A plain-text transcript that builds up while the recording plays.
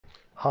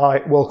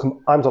Hi, welcome.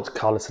 I'm Dr.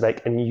 Khaled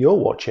Sadek and you're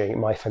watching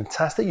my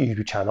fantastic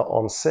YouTube channel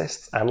on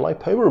cysts and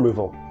lipoma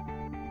removal.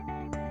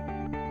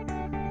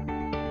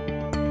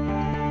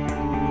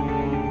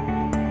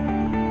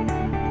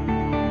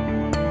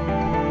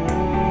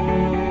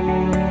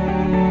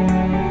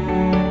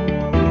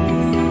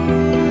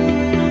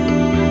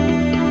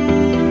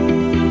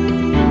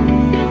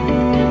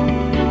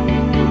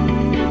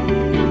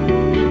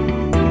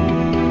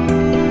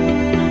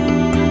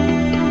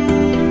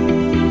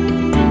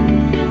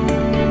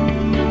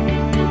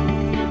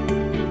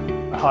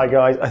 Hi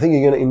guys, I think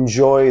you're going to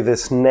enjoy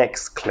this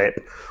next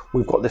clip.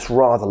 We've got this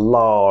rather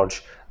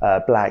large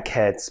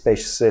blackhead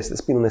spacious cyst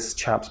that's been on this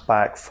chap's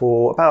back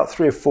for about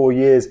 3 or 4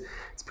 years.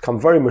 It's become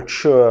very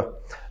mature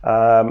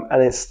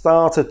and it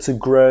started to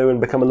grow and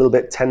become a little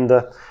bit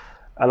tender.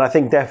 And I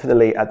think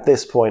definitely at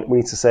this point we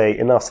need to say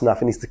enough's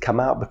enough. It needs to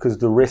come out because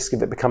the risk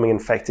of it becoming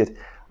infected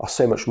are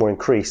so much more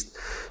increased.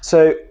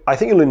 So I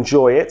think you'll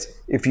enjoy it.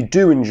 If you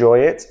do enjoy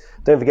it,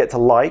 don't forget to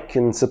like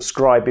and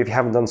subscribe if you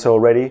haven't done so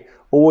already.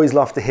 Always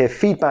love to hear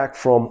feedback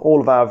from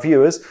all of our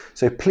viewers,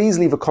 so please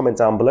leave a comment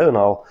down below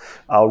and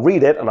I'll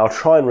read it and I'll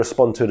try and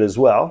respond to it as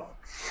well.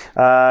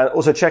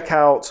 Also check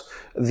out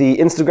the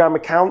Instagram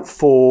account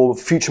for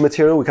future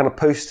material. We kind of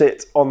post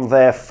it on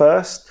there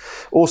first.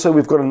 Also,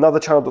 we've got another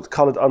channel, Dr.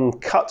 Khaled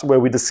Uncut, where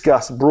we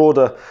discuss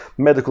broader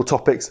medical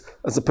topics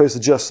as opposed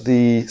to just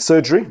the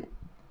surgery.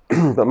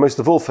 But most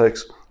of all,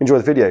 folks, enjoy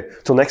the video.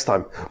 Till next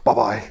time,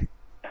 bye-bye.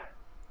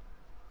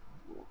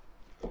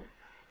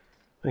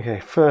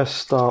 Okay, first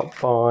start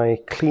by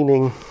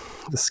cleaning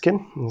the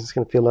skin. I'm just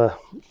going to feel a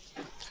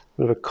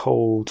bit of a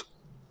cold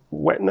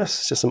wetness.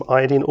 It's just some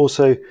iodine.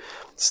 Also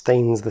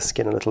stains the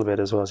skin a little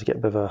bit as well, so you get a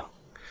bit of a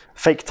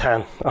fake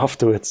tan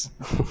afterwards.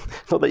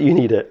 Not that you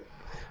need it.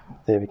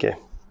 There we go.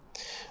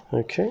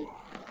 Okay.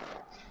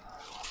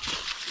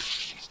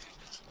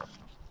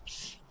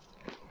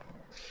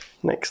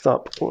 Next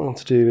up, what I want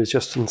to do is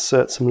just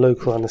insert some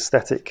local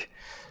anaesthetic.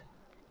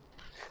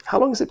 How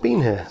long has it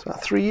been here? It's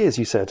about 3 years,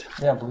 you said?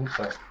 Yeah, I believe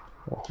so.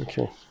 Oh,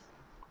 okay.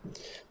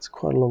 It's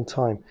quite a long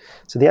time.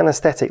 So the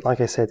anaesthetic,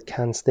 like I said,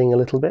 can sting a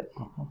little bit.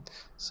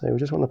 So we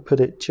just want to put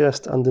it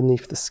just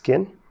underneath the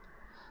skin.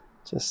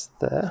 Just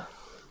there.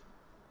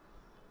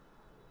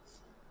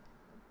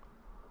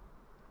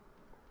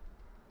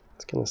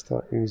 It's going to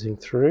start oozing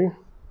through.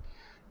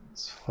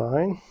 It's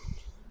fine.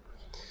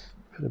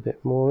 Put a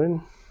bit more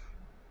in.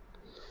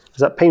 Is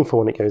that painful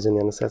when it goes in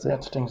the anaesthetic? Yeah,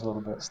 it stings a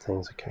little bit. It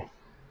stings, okay.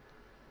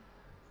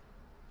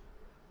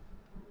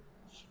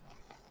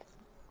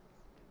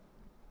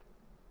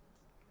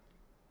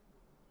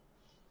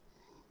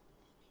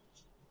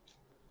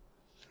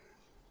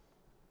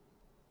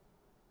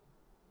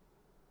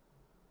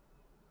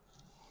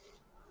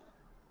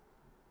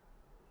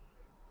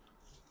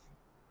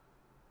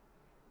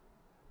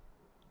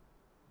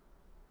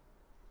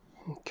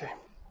 Okay.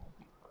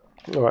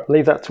 All right,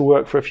 leave that to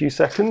work for a few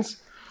seconds.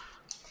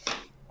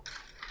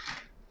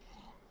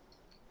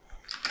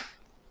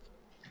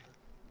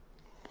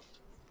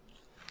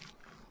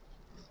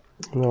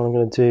 And what I'm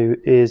going to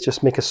do is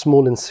just make a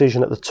small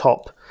incision at the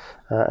top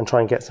and try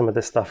and get some of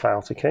this stuff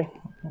out, okay?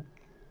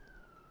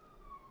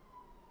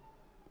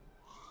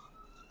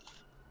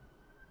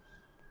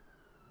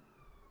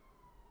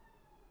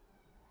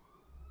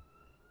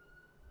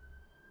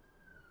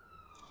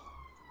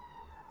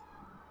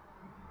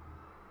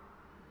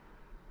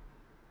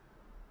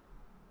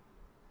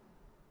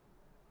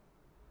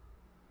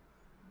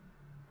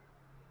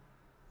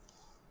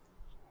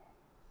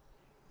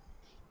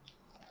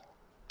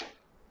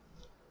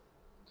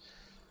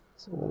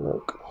 So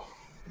look,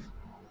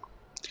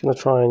 just going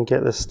to try and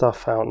get this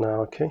stuff out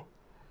now, okay?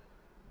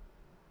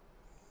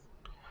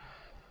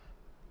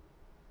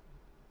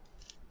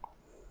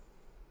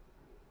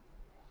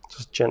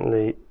 Just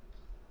gently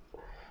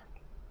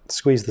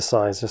squeeze the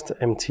sides just to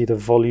empty the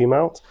volume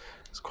out.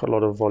 There's quite a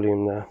lot of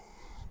volume there.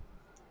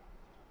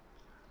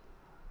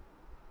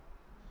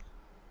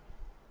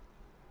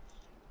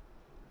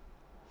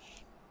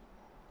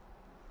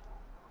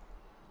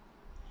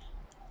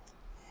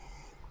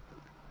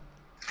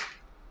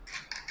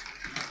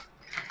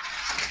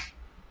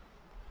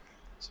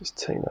 Just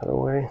take that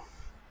away.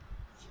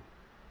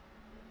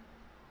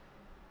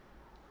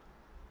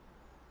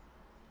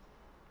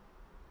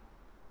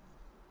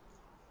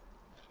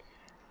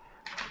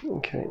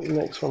 Okay, the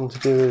next one to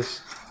do is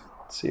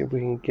see if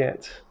we can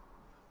get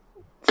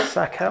the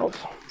sac out.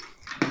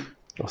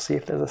 Or see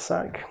if there's a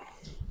sac.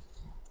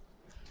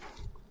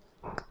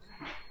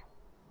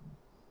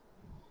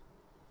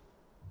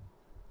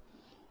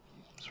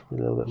 Just a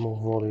little bit more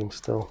volume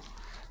still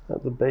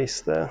at the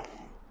base there.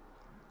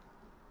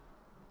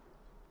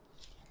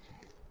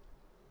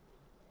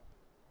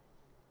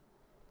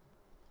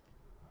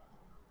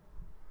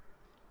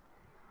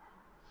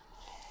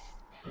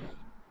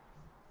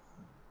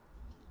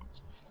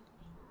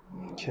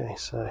 Okay,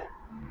 so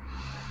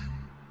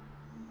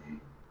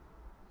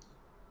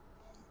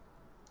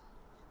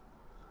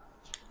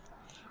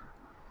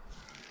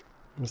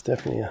there's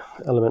definitely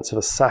elements of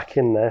a sac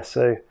in there,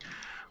 so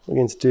what we're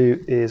going to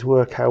do is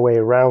work our way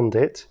around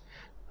it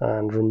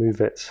and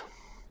remove it.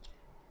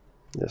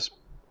 Just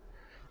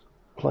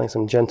applying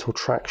some gentle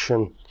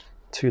traction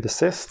to the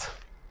cyst.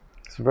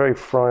 It's very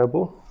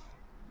friable,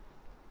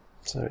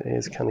 so it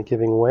is kind of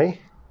giving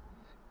way,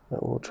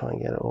 but we'll try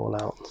and get it all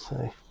out.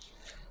 So.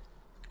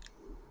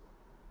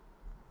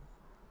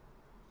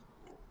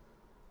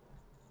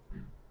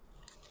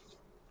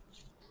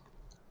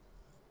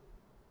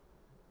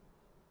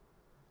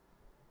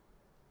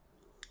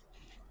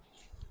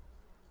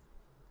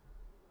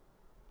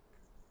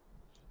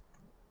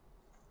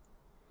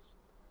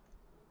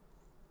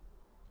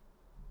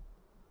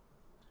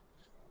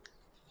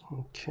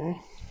 Okay,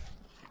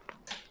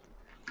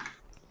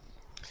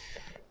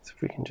 so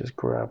if we can just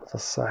grab the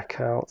sac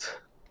out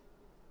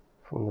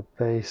from the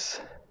base,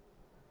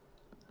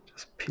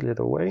 just peel it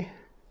away.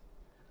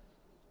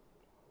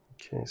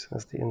 Okay, so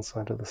that's the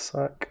inside of the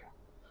sac.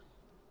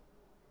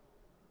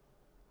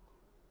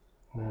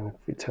 And if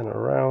we turn it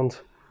around,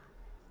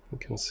 you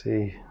can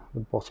see the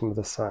bottom of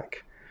the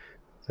sac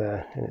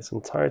there in its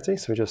entirety.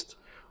 So we just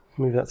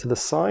move that to the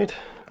side.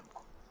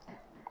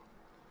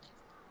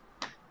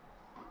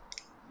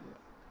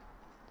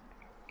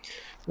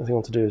 The thing I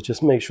want to do is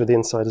just make sure the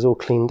inside is all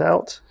cleaned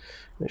out,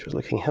 make sure it's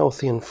looking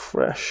healthy and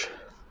fresh,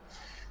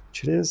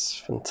 which it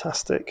is.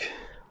 Fantastic.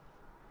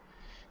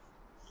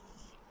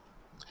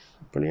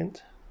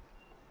 Brilliant.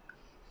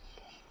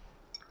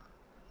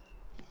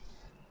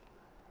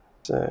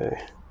 So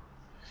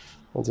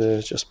I'll do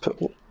is just put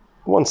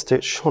one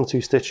or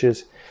two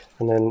stitches,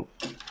 and then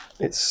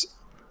it's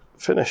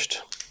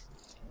finished.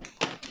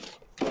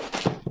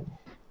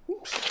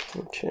 Oops.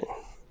 Okay.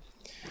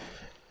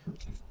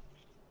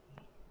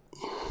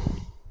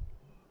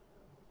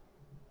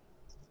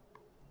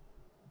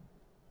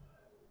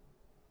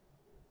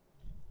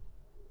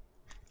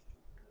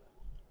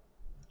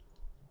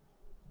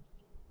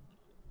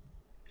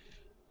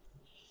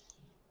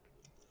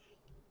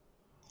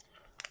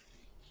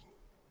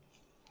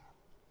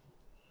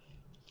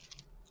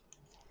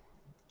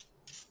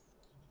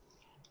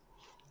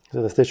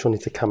 So the stitch will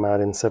need to come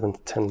out in 7 to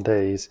 10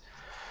 days.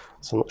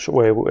 So I'm not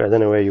sure I don't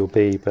know where you'll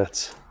be,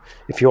 but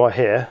if you are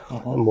here,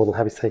 I'm more than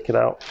happy to take it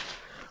out.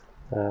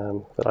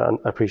 But I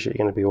appreciate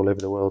you're going to be all over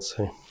the world,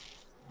 so.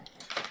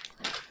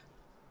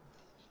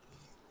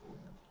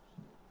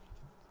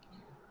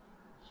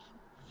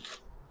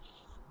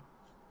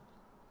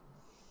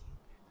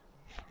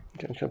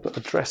 Okay, I'm going to put the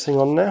dressing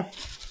on now.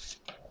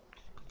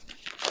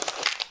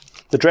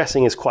 The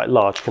dressing is quite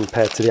large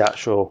compared to the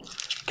actual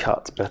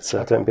cut, but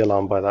don't be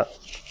alarmed by that.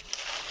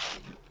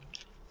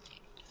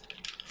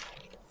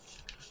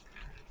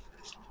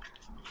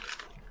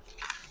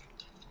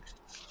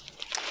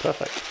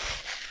 Perfect.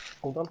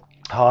 All done.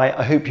 Hi,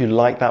 I hope you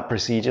like that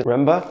procedure.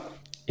 Remember,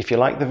 if you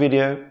like the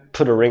video,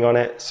 put a ring on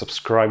it,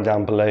 subscribe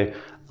down below.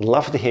 I'd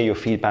love to hear your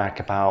feedback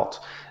about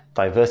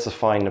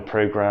diversifying the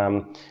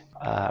program.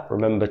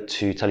 Remember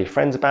to tell your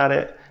friends about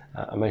it.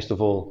 And most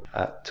of all,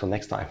 till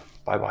next time,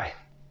 bye-bye.